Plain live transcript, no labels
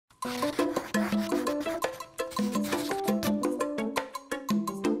Okay.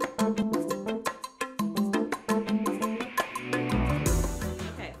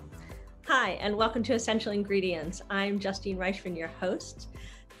 Hi, and welcome to Essential Ingredients. I'm Justine Reichman, your host,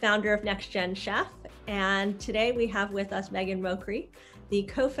 founder of NextGenChef. And today we have with us Megan Mokri, the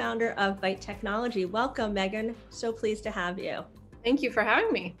co-founder of Byte Technology. Welcome, Megan. So pleased to have you. Thank you for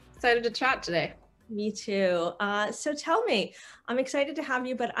having me. Excited to chat today. Me too. So tell me, I'm excited to have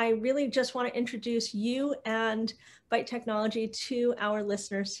you, but I really just want to introduce you and Byte Technology to our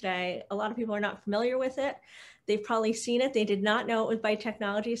listeners today. A lot of people are not familiar with it. They've probably seen it. They did not know it was Byte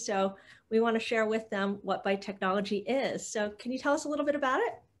Technology. So we want to share with them what Byte Technology is. So can you tell us a little bit about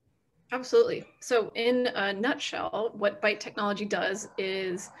it? Absolutely. So in a nutshell, what Byte Technology does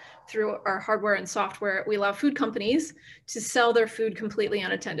is through our hardware and software, we allow food companies to sell their food completely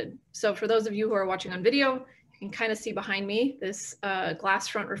unattended. So for those of you who are watching on video, you can kind of see behind me this glass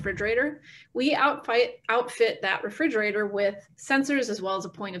front refrigerator. We outfit that refrigerator with sensors as well as a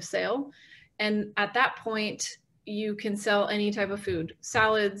point of sale. And at that point, you can sell any type of food: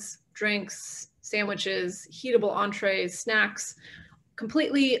 salads, drinks, sandwiches, heatable entrees, snacks,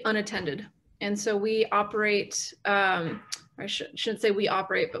 completely unattended. And so we operate, I shouldn't say we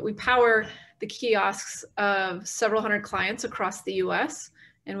operate, but we power the kiosks of several hundred clients across the US.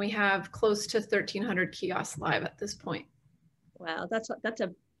 And we have close to 1,300 kiosks live at this point. Wow,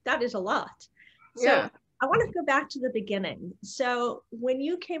 that is a lot. So Yeah. I want to go back to the beginning. So when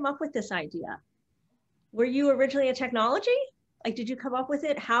you came up with this idea, were you originally a technology? Like, did you come up with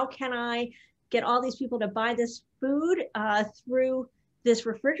it? How can I get all these people to buy this food through this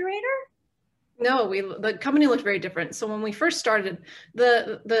refrigerator? No, the company looked very different. So when we first started,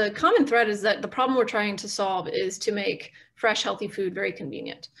 the common thread is that the problem we're trying to solve is to make fresh, healthy food very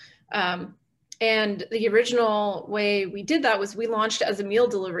convenient. And the original way we did that was we launched as a meal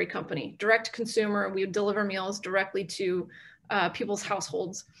delivery company, direct to consumer. We would deliver meals directly to people's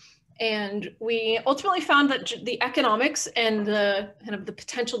households. And we ultimately found that the economics and the kind of the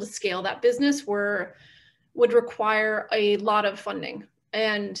potential to scale that business would require a lot of funding.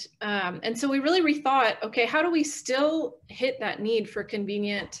 And so we really rethought, okay, how do we still hit that need for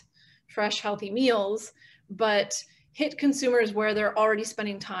convenient, fresh, healthy meals, but hit consumers where they're already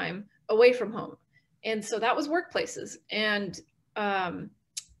spending time away from home? And so that was workplaces. And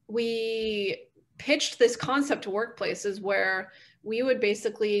we pitched this concept to workplaces where we would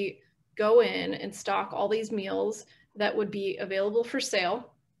basically go in and stock all these meals that would be available for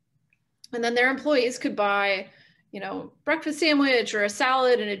sale. And then their employees could buy, breakfast sandwich or a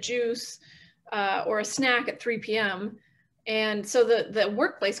salad and a juice or a snack at 3 p.m. And so the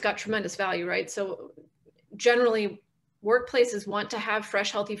workplace got tremendous value, right? So generally workplaces want to have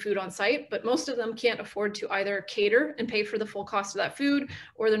fresh, healthy food on site, but most of them can't afford to either cater and pay for the full cost of that food,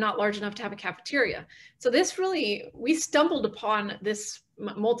 or they're not large enough to have a cafeteria. So we stumbled upon this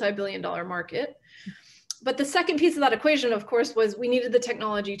multi-billion-dollar market. But the second piece of that equation, of course, was we needed the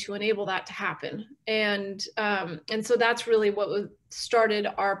technology to enable that to happen. And so that's really what started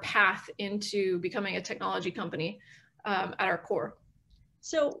our path into becoming a technology company at our core.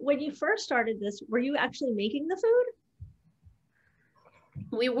 So when you first started this, were you actually making the food?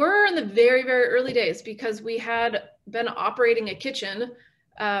 We were in the very, very early days, because we had been operating a kitchen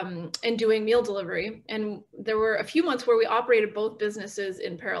and doing meal delivery. And there were a few months where we operated both businesses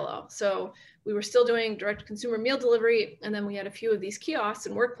in parallel. So we were still doing direct consumer meal delivery, and then we had a few of these kiosks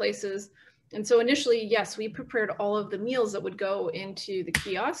and workplaces. And so initially, yes, we prepared all of the meals that would go into the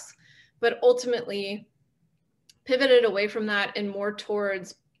kiosks, but ultimately pivoted away from that and more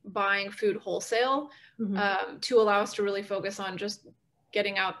towards buying food wholesale to allow us to really focus on just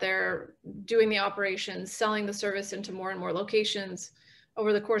getting out there, doing the operations, selling the service into more and more locations.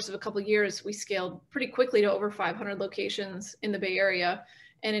 Over the course of a couple of years, we scaled pretty quickly to over 500 locations in the Bay Area,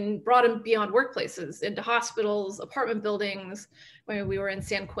 and brought them beyond workplaces into hospitals, apartment buildings. When we were in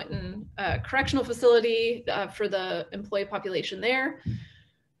San Quentin correctional facility for the employee population there.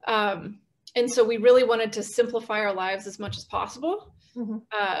 And so we really wanted to simplify our lives as much as possible.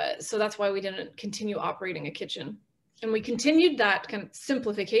 So that's why we didn't continue operating a kitchen. And we continued that kind of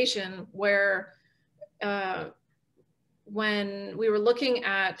simplification where when we were looking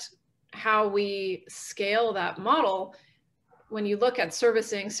at how we scale that model, when you look at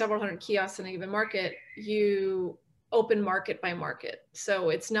servicing several hundred kiosks in a given market, you open market by market. So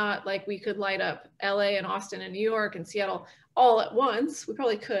it's not like we could light up LA and Austin and New York and Seattle all at once. We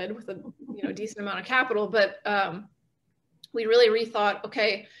probably could with a decent amount of capital, but we really rethought,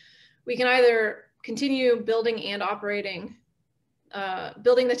 okay, we can either continue building and operating,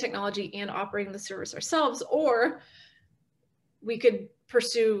 building the technology and operating the service ourselves, or we could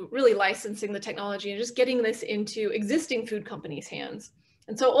pursue really licensing the technology and just getting this into existing food companies' hands.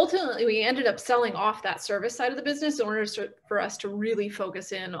 And so ultimately we ended up selling off that service side of the business in order for us to really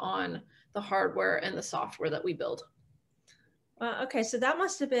focus in on the hardware and the software that we build. Okay, so that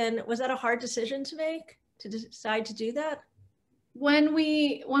must have been, was that a hard decision to make, to decide to do that? When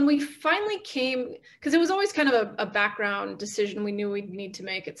we finally came, because it was always kind of a background decision we knew we'd need to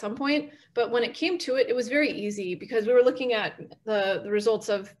make at some point, but when it came to it, it was very easy because we were looking at the results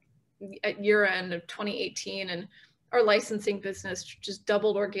of at year end of 2018, and our licensing business just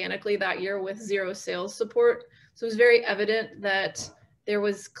doubled organically that year with zero sales support. So it was very evident that there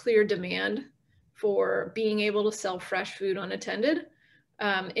was clear demand for being able to sell fresh food unattended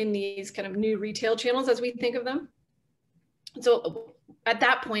in these kind of new retail channels as we think of them. So at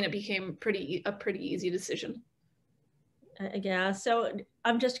that point, it became a pretty easy decision. Yeah, so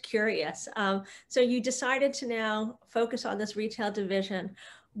I'm just curious. So you decided to now focus on this retail division.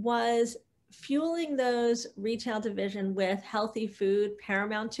 Was fueling those retail division with healthy food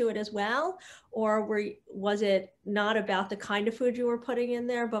paramount to it as well? Or was it not about the kind of food you were putting in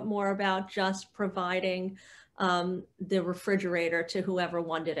there, but more about just providing the refrigerator to whoever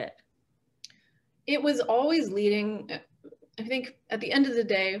wanted it? It was always leading. I think at the end of the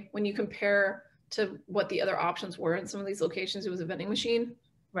day, when you compare to what the other options were in some of these locations, it was a vending machine.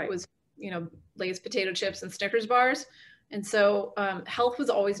 Right. It was, Lay's potato chips and Snickers bars. And so health was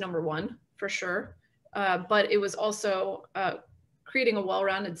always number one for sure. But it was also creating a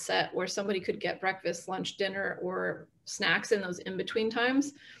well-rounded set where somebody could get breakfast, lunch, dinner, or snacks in those in-between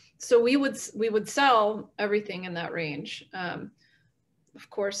times. So we would sell everything in that range. Of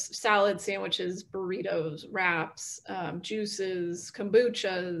course, salad, sandwiches, burritos, wraps, juices,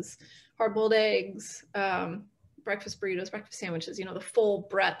 kombuchas, hard-boiled eggs, breakfast burritos, breakfast sandwiches, the full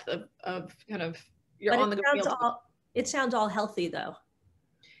breadth of kind of your on-the-go meal. It sounds all healthy though.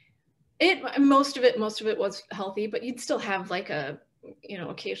 Most of it was healthy, but you'd still have like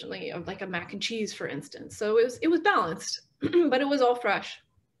occasionally like a mac and cheese, for instance. So it was balanced, but it was all fresh.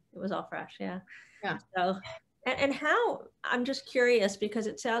 It was all fresh, yeah. Yeah. So. And how, I'm just curious because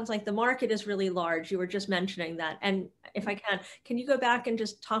it sounds like the market is really large. You were just mentioning that. And if I can you go back and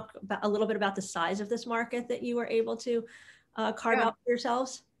just talk about a little bit about the size of this market that you were able to carve out for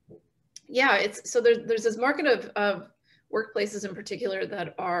yourselves? Yeah, so there's this market of workplaces in particular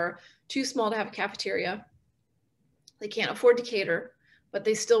that are too small to have a cafeteria. They can't afford to cater, but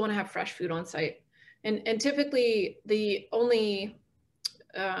they still want to have fresh food on site. And typically the only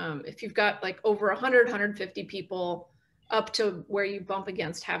if you've got like over 100, 150 people up to where you bump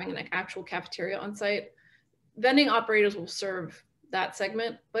against having an actual cafeteria on site, vending operators will serve that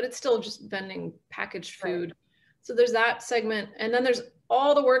segment, but it's still just vending packaged food. Right. So there's that segment. And then there's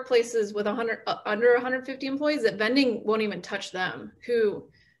all the workplaces with under 150 employees that vending won't even touch them,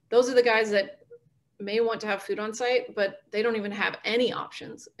 those are the guys that may want to have food on site, but they don't even have any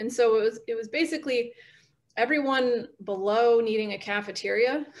options. And so it was basically everyone below needing a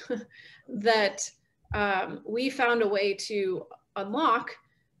cafeteria that we found a way to unlock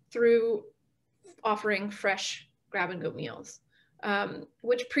through offering fresh grab-and-go meals,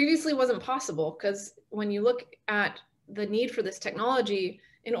 which previously wasn't possible because when you look at the need for this technology,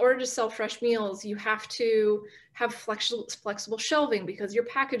 in order to sell fresh meals, you have to have flexible shelving because your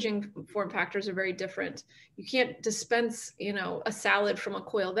packaging form factors are very different. You can't dispense, a salad from a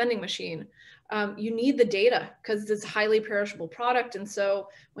coil vending machine. You need the data because it's a highly perishable product. And so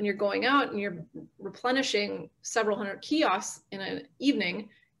when you're going out and you're replenishing several hundred kiosks in an evening,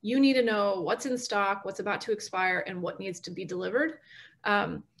 you need to know what's in stock, what's about to expire, and what needs to be delivered,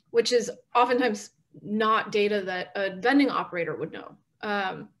 which is oftentimes not data that a vending operator would know.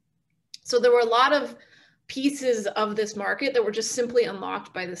 So there were a lot of pieces of this market that were just simply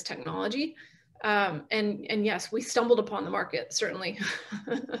unlocked by this technology. And yes, we stumbled upon the market, certainly.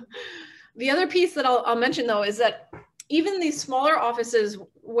 The other piece that I'll mention though, is that even these smaller offices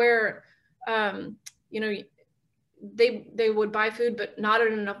where, they would buy food, but not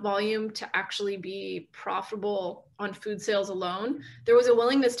in enough volume to actually be profitable on food sales alone, there was a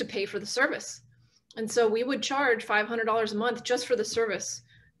willingness to pay for the service. And so we would charge $500 a month just for the service,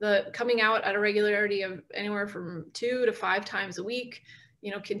 the coming out at a regularity of anywhere from 2 to 5 times a week,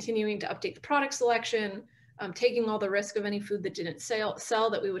 continuing to update the product selection, taking all the risk of any food that didn't sell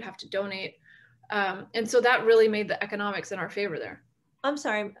that we would have to donate. And so that really made the economics in our favor there. I'm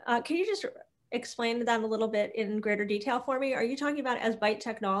sorry, can you just explain that a little bit in greater detail for me? Are you talking about as Byte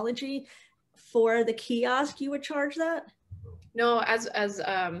Technology for the kiosk, you would charge that? No,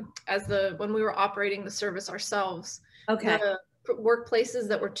 when we were operating the service ourselves, okay. The workplaces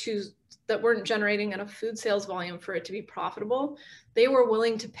that were too that weren't generating enough food sales volume for it to be profitable, they were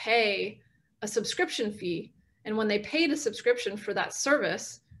willing to pay a subscription fee. And when they paid a subscription for that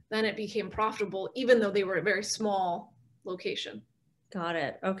service, then it became profitable, even though they were a very small location. Got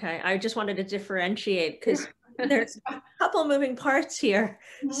it. Okay. I just wanted to differentiate because there's a couple moving parts here.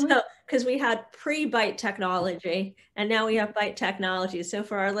 Mm-hmm. So, because we had pre-Byte Technology and now we have Byte Technology. So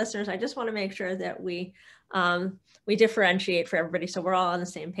for our listeners, I just want to make sure that we differentiate for everybody so we're all on the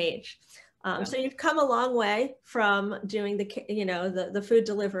same page. So you've come a long way from doing the food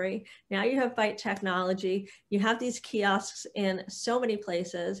delivery. Now you have Byte Technology. You have these kiosks in so many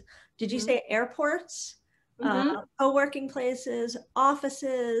places. Did you say airports, co-working places,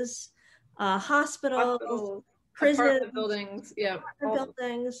 offices, hospitals, prisons, apartment buildings,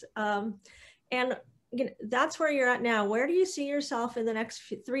 buildings, and that's where you're at now. Where do you see yourself in the next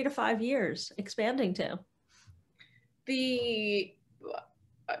 3 to 5 years expanding to?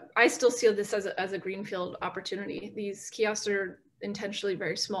 I still see this as a greenfield opportunity. These kiosks are intentionally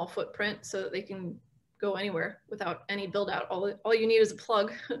very small footprint so that they can go anywhere without any build out. All you need is a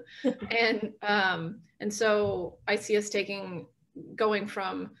plug. and so I see us going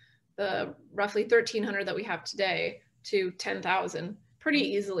from the roughly 1,300 that we have today to 10,000 pretty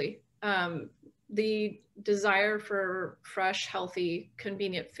easily. The desire for fresh, healthy,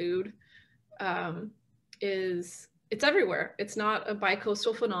 convenient food it's everywhere. It's not a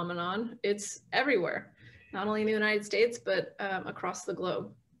bi-coastal phenomenon. It's everywhere, not only in the United States, but across the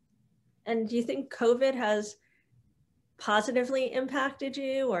globe. And do you think COVID has positively impacted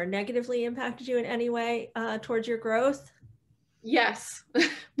you or negatively impacted you in any way towards your growth? Yes,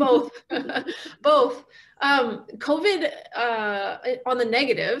 both. Both. COVID on the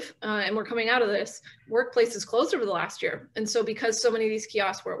negative, and we're coming out of this, workplaces closed over the last year. And so because so many of these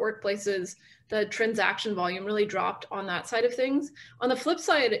kiosks were at workplaces, the transaction volume really dropped on that side of things. On the flip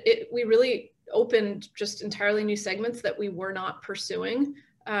side, we really opened just entirely new segments that we were not pursuing.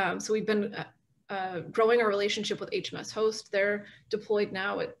 So we've been growing our relationship with HMS Host. They're deployed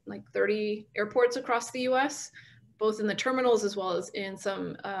now at like 30 airports across the US, both in the terminals as well as in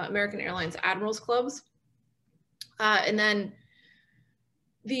some American Airlines Admirals clubs. And then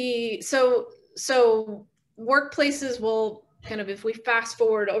so workplaces will kind of, if we fast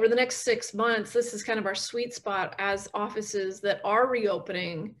forward over the next 6 months, this is kind of our sweet spot as offices that are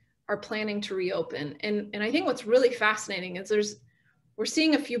reopening are planning to reopen. And I think what's really fascinating is we're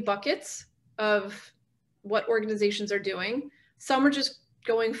seeing a few buckets of what organizations are doing. Some are just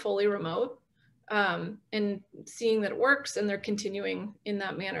going fully remote and seeing that it works, and they're continuing in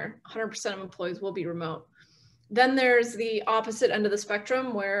that manner. 100% of employees will be remote. Then there's the opposite end of the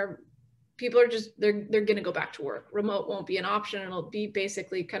spectrum where people are they're going to go back to work. Remote won't be an option. It'll be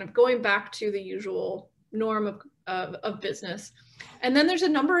basically kind of going back to the usual norm of business. And then there's a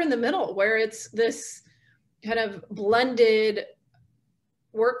number in the middle where it's this kind of blended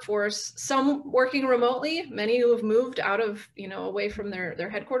workforce, some working remotely, many who have moved out of, away from their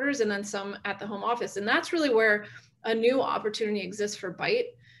headquarters, and then some at the home office. And that's really where a new opportunity exists for Byte,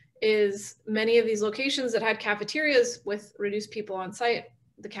 is many of these locations that had cafeterias with reduced people on site,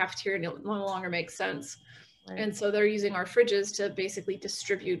 the cafeteria no longer makes sense. Right. And so they're using our fridges to basically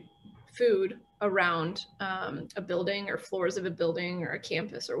distribute food around a building or floors of a building or a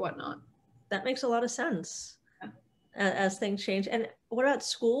campus or whatnot. That makes a lot of sense. As things change. And what about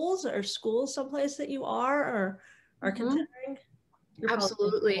schools? Are schools someplace that you are considering?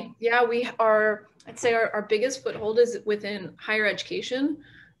 Absolutely. Yeah, we are. I'd say our biggest foothold is within higher education,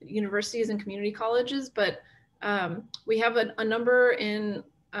 universities and community colleges, but we have a number in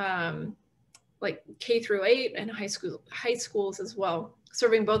like K through 8 and high schools as well,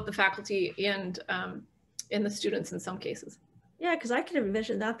 serving both the faculty and the students in some cases. Yeah, because I can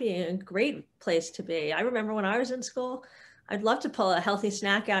envision that being a great place to be. I remember when I was in school, I'd love to pull a healthy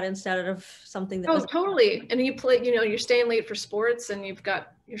snack out instead of something that was totally. And you play, you're staying late for sports and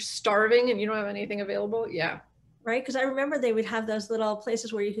you're starving and you don't have anything available. Yeah. Right. Because I remember they would have those little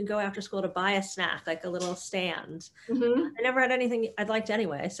places where you could go after school to buy a snack, like a little stand. I never had anything I'd liked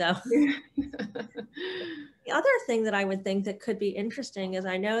anyway. So the other thing that I would think that could be interesting is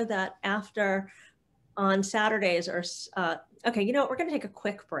I know that on Saturdays okay, we're going to take a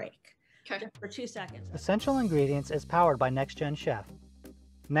quick break for 2 seconds. Essential Ingredients is powered by NextGenChef.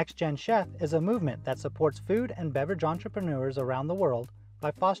 NextGenChef is a movement that supports food and beverage entrepreneurs around the world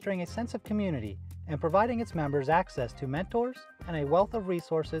by fostering a sense of community and providing its members access to mentors and a wealth of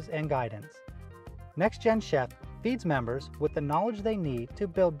resources and guidance. NextGenChef feeds members with the knowledge they need to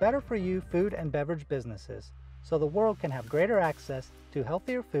build better for you food and beverage businesses so the world can have greater access to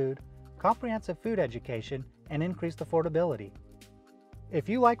healthier food, comprehensive food education, and increased affordability. If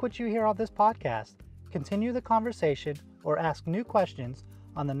you like what you hear on this podcast, continue the conversation or ask new questions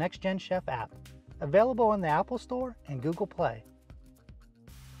on the NextGenChef app, available in the Apple Store and Google Play.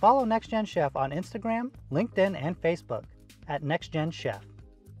 Follow NextGenChef on Instagram, LinkedIn, and Facebook at NextGenChef.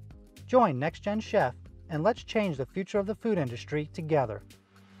 Join NextGenChef and let's change the future of the food industry together.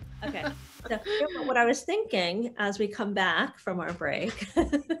 Okay, so what I was thinking as we come back from our break,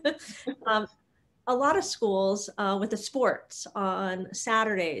 a lot of schools with the sports on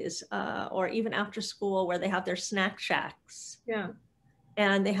Saturdays or even after school where they have their snack shacks. Yeah.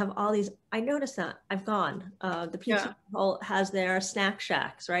 And they have all these, I noticed that, I've gone, the pizza hole has their snack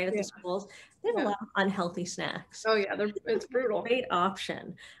shacks, right, at the schools. They have a lot of unhealthy snacks. Oh yeah, it's brutal. Great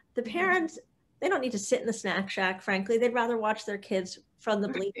option. The parents, they don't need to sit in the snack shack, frankly. They'd rather watch their kids from the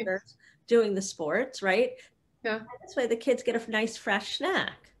bleachers doing the sports, right? Yeah. And this way the kids get a nice fresh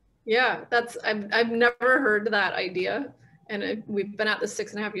snack. Yeah, I've never heard that idea. And we've been at this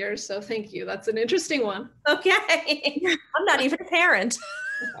 6.5 years, so thank you. That's an interesting one. Okay. I'm not even a parent.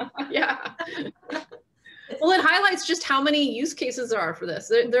 Yeah. Well, it highlights just how many use cases there are for this.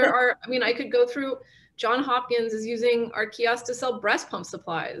 There are, I mean, I could go through, John Hopkins is using our kiosk to sell breast pump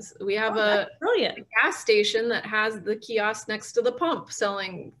supplies. We have a gas station that has the kiosk next to the pump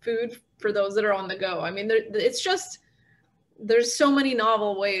selling food for those that are on the go. I mean, it's just, there's so many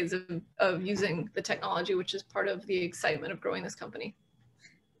novel ways of using the technology, which is part of the excitement of growing this company.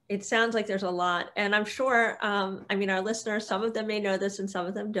 It sounds like there's a lot. And I'm sure, I mean, our listeners, some of them may know this and some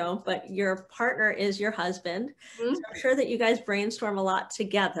of them don't, but your partner is your husband. Mm-hmm. So I'm sure that you guys brainstorm a lot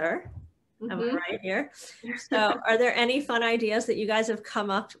together. Mm-hmm. Am I right here? So are there any fun ideas that you guys have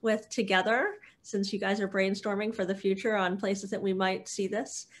come up with together since you guys are brainstorming for the future on places that we might see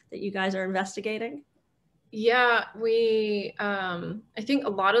this, that you guys are investigating? Yeah, I think a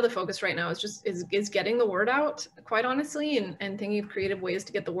lot of the focus right now is getting the word out, quite honestly, and thinking of creative ways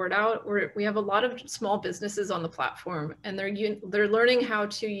to get the word out. We have a lot of small businesses on the platform, and they're learning how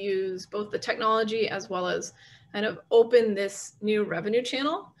to use both the technology as well as kind of open this new revenue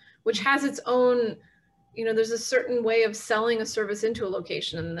channel, which has its own, there's a certain way of selling a service into a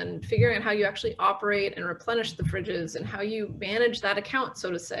location and then figuring out how you actually operate and replenish the fridges and how you manage that account,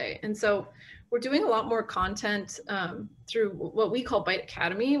 so to say. And so we're doing a lot more content through what we call Byte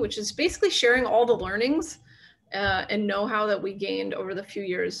Academy, which is basically sharing all the learnings and know-how that we gained over the few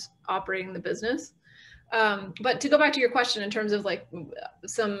years operating the business. But to go back to your question in terms of like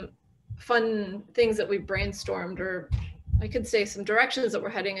some fun things that we've brainstormed, or I could say some directions that we're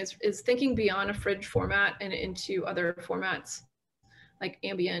heading is thinking beyond a fridge format and into other formats like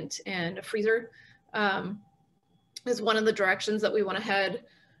ambient and a freezer is one of the directions that we want to head.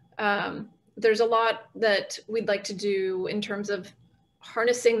 There's a lot that we'd like to do in terms of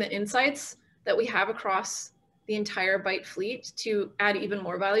harnessing the insights that we have across the entire Byte fleet to add even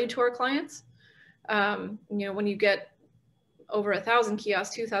more value to our clients. When you get over 1,000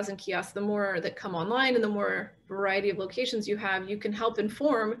 kiosks, 2,000 kiosks, the more that come online and the more variety of locations you have, you can help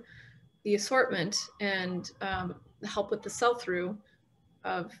inform the assortment and help with the sell-through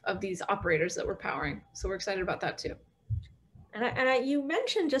of these operators that we're powering. So we're excited about that too. And you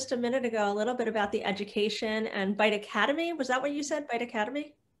mentioned just a minute ago a little bit about the education and Byte Academy. Was that what you said, Byte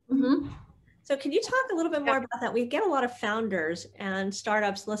Academy? Mm-hmm. So can you talk a little bit more about that? We get a lot of founders and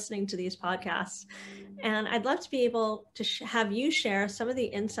startups listening to these podcasts. And I'd love to be able to have you share some of the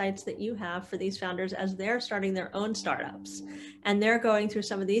insights that you have for these founders as they're starting their own startups and they're going through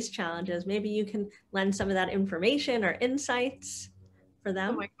some of these challenges. Maybe you can lend some of that information or insights for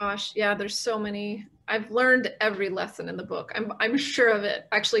them. Oh my gosh. Yeah, there's so many. I've learned every lesson in the book. I'm sure of it.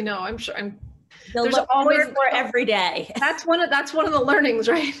 Actually, no, I'm sure. There's always more every day. That's one of the learnings,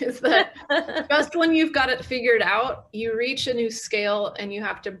 right? Is that just when you've got it figured out, you reach a new scale and you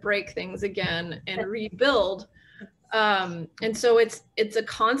have to break things again and rebuild. And so it's a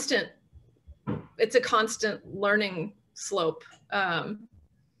constant learning slope.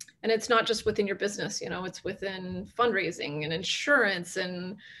 And it's not just within your business, it's within fundraising and insurance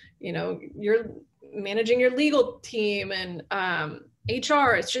and, you're managing your legal team and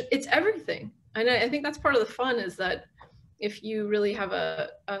HR. It's everything. And I think that's part of the fun is that if you really have a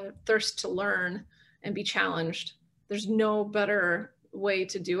thirst to learn and be challenged, there's no better way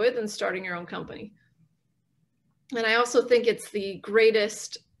to do it than starting your own company. And I also think it's been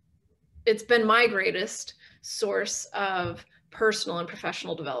my greatest source of personal and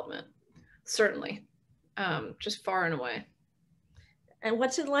professional development, certainly, just far and away. And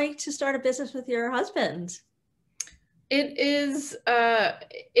what's it like to start a business with your husband? It is,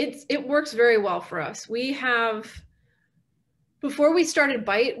 it works very well for us. We have Before we started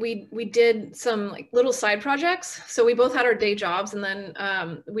Byte, we did some like little side projects. So we both had our day jobs, and then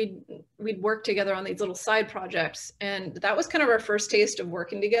we'd work together on these little side projects. And that was kind of our first taste of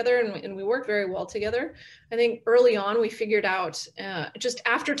working together, and we worked very well together. I think early on we figured out, just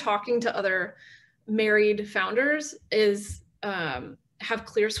after talking to other married founders, is have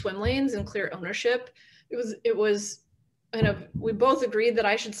clear swim lanes and clear ownership. It was kind of, we both agreed that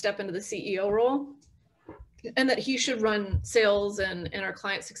I should step into the CEO role, and that he should run sales and our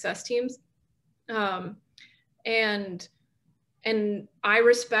client success teams. And I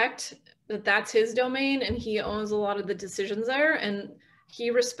respect that that's his domain, and he owns a lot of the decisions there, and he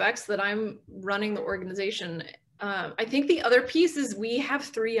respects that I'm running the organization. I think the other piece is we have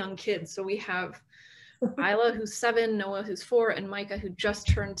 3 young kids. So we have Isla, who's 7, Noah, who's 4, and Micah, who just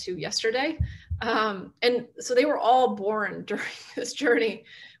turned 2 yesterday. And so they were all born during this journey,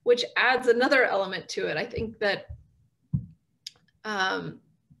 which adds another element to it. I think that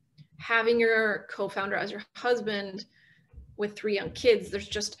having your co-founder as your husband with 3 young kids, there's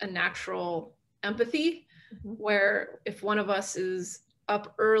just a natural empathy, where if one of us is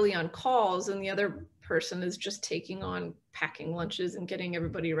up early on calls and the other person is just taking on packing lunches and getting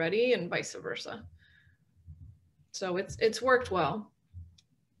everybody ready, and vice versa. So it's worked well.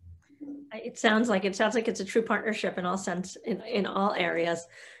 It sounds like it's a true partnership in all sense, in all areas.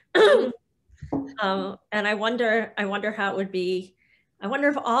 And I wonder how it would be. I wonder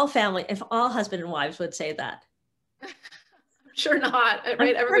if all husband and wives would say that. Sure not,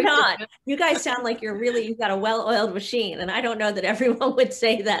 right? Sure not. You guys sound like you've got a well-oiled machine, and I don't know that everyone would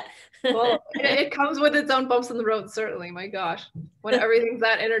say that. Well, it comes with its own bumps in the road, certainly. My gosh, when everything's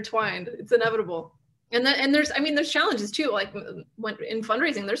that intertwined, it's inevitable. And there's challenges too. Like when in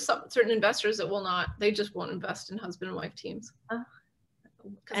fundraising, there's certain investors that they just won't invest in husband and wife teams.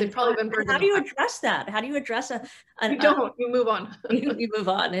 Because they've probably been burned. How do you address that? How do you address you move on. you move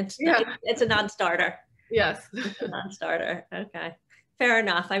on. It's a non-starter. Yes. It's a non-starter. Okay. Fair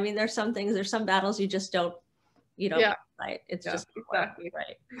enough. I mean, there's some battles you just don't fight. It's just exactly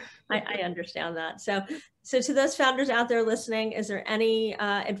right. I understand that. So to those founders out there listening, is there any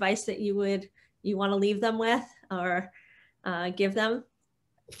advice that you want to leave them with, or give them?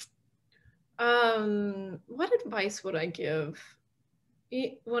 What advice would I give?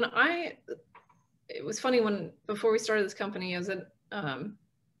 It was funny, before we started this company, I was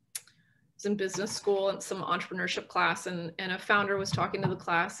in business school and some entrepreneurship class, and a founder was talking to the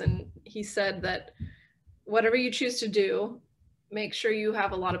class, and he said that whatever you choose to do, make sure you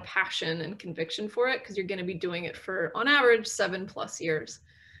have a lot of passion and conviction for it, because you're going to be doing it for, on average, 7+ years.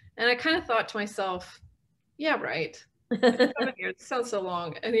 And I kind of thought to myself, yeah, right. 7 years sounds so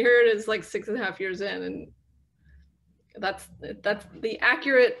long. And here it is, like 6.5 years in. And that's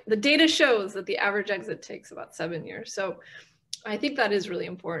the data shows that the average exit takes about 7 years. So I think that is really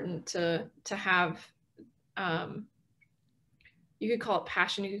important to have, you could call it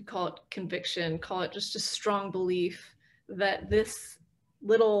passion, you could call it conviction, call it just a strong belief that this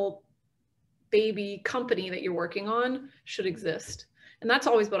little baby company that you're working on should exist. And that's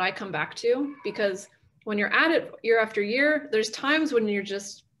always what I come back to, because when you're at it year after year, there's times when you're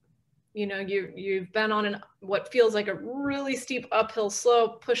just, you've been on what feels like a really steep uphill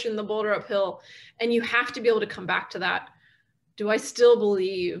slope, pushing the boulder uphill, and you have to be able to come back to that. Do I still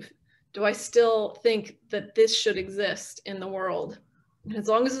believe? Do I still think that this should exist in the world? And as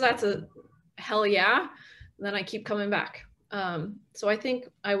long as that's a hell yeah, then I keep coming back. So I think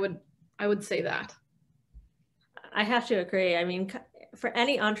I would say that. I have to agree. I mean, for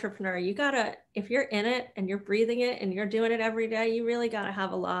any entrepreneur, you gotta, if you're in it and you're breathing it and you're doing it every day, you really gotta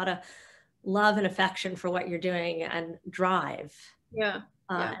have a lot of love and affection for what you're doing, and drive.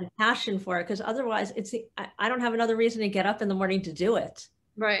 And passion for it, because otherwise I don't have another reason to get up in the morning to do it.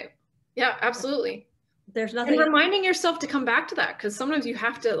 Right. Yeah, absolutely. There's nothing. And reminding yourself to come back to that, because sometimes you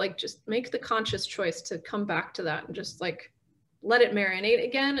have to just make the conscious choice to come back to that and just let it marinate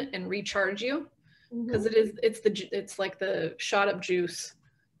again and recharge you, because it's like the shot of juice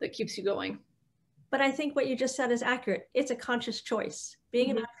that keeps you going. But I think what you just said is accurate. It's a conscious choice.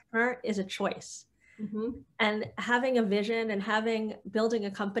 Being an entrepreneur is a choice. And having a vision and building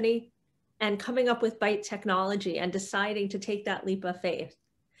a company and coming up with Byte Technology and deciding to take that leap of faith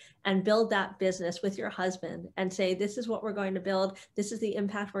and build that business with your husband and say, this is what we're going to build. This is the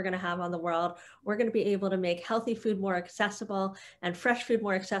impact we're going to have on the world. We're going to be able to make healthy food more accessible and fresh food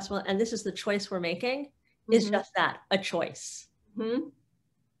more accessible. And this is the choice we're making, is just that, a choice.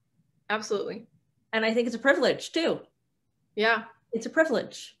 Absolutely. And I think it's a privilege too. Yeah. It's a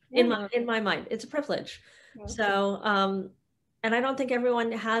privilege in my mind. It's a privilege. So And I don't think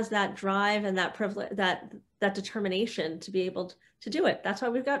everyone has that drive and that privilege, that determination to be able to do it. That's why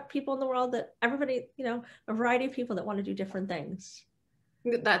we've got people in the world that everybody, a variety of people that want to do different things.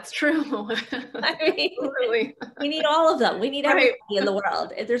 That's true. I mean, Totally. we need all of them. We need Right. everybody in the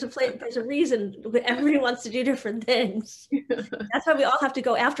world. There's a reason everybody wants to do different things. That's why we all have to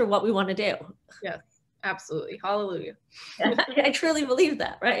go after what we want to do. Yes, absolutely. Hallelujah. I truly believe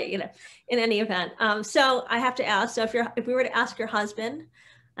that, right? In any event. So I have to ask, so if we were to ask your husband,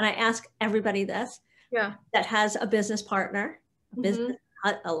 and I ask everybody this, yeah, that has a business partner, a business,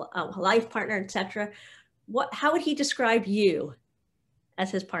 a life partner, etc., how would he describe you as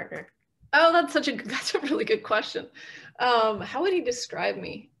his partner? Oh, that's a really good question. How would he describe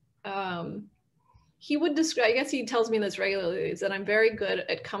me? He would describe, I guess he tells me this regularly, is that I'm very good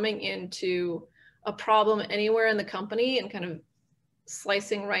at coming into a problem anywhere in the company and kind of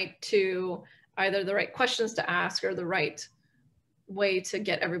slicing right to either the right questions to ask or the right way to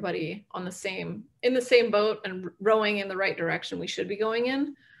get everybody in the same boat and rowing in the right direction we should be going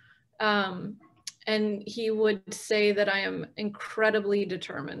in. And he would say that I am incredibly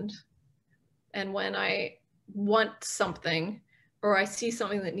determined. And when I want something or I see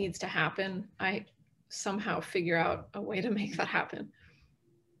something that needs to happen, I somehow figure out a way to make that happen,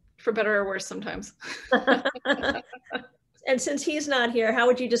 for better or worse sometimes. And since he's not here, how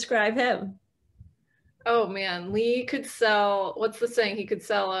would you describe him? Oh man, Lee could sell, what's the saying? He could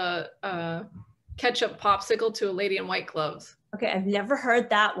sell a ketchup popsicle to a lady in white gloves. Okay, I've never heard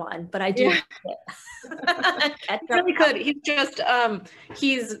that one, but I do. Yeah. He really could. He's just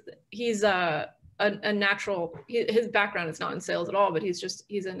he's a natural. His background is not in sales at all, but he's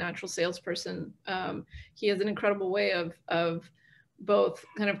a natural salesperson. He has an incredible way of both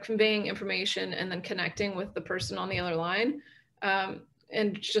kind of conveying information and then connecting with the person on the other line,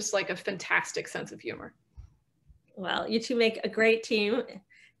 and just like a fantastic sense of humor. Well, you two make a great team,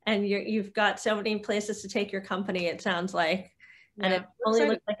 and you've got so many places to take your company, it sounds like. And it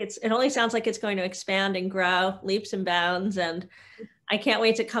only sounds like it's going to expand and grow leaps and bounds. And I can't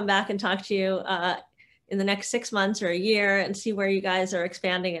wait to come back and talk to you in the next 6 months or a year and see where you guys are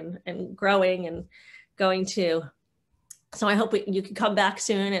expanding and growing and going to. So I hope you can come back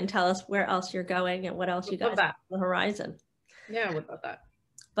soon and tell us where else you're going and what else you guys have on the horizon. Yeah, I would love that.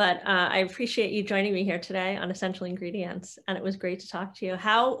 But I appreciate you joining me here today on Essential Ingredients, and it was great to talk to you.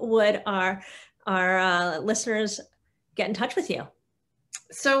 How would our listeners get in touch with you?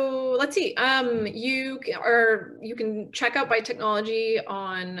 So let's see. You can check out Byte Technology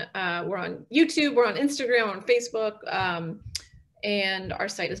on we're on YouTube, we're on Instagram, on Facebook, and our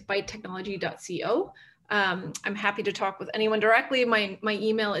site is bytetechnology.co. I'm happy to talk with anyone directly. My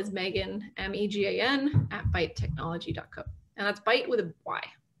email is Megan, MEGAN @bytetechnology.co, and that's Byte with a Y.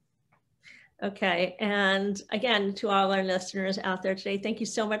 Okay, and again, to all our listeners out there today, thank you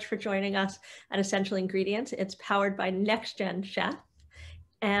so much for joining us at Essential Ingredients. It's powered by NextGenChef.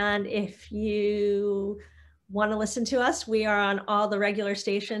 And if you want to listen to us, we are on all the regular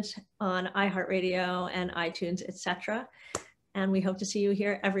stations on iHeartRadio and iTunes, etc. And we hope to see you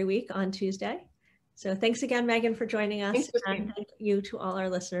here every week on Tuesday. So thanks again, Megan, for joining us. And thank you to all our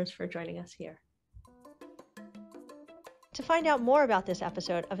listeners for joining us here. To find out more about this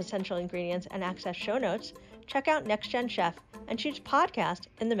episode of Essential Ingredients and access show notes, check out NextGenChef and choose podcast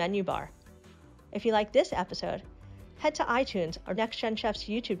in the menu bar. If you like this episode, head to iTunes or NextGenChef's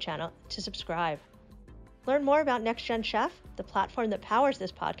YouTube channel to subscribe. Learn more about NextGenChef, the platform that powers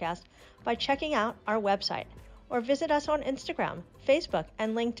this podcast, by checking out our website or visit us on Instagram, Facebook,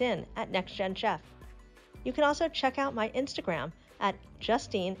 and LinkedIn at NextGenChef. You can also check out my Instagram at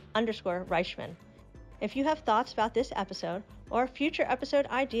Justine_Reichman. If you have thoughts about this episode or future episode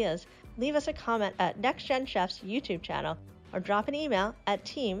ideas, leave us a comment at NextGenChef's YouTube channel or drop an email at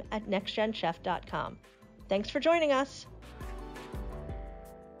team@nextgenchef.com. Thanks for joining us.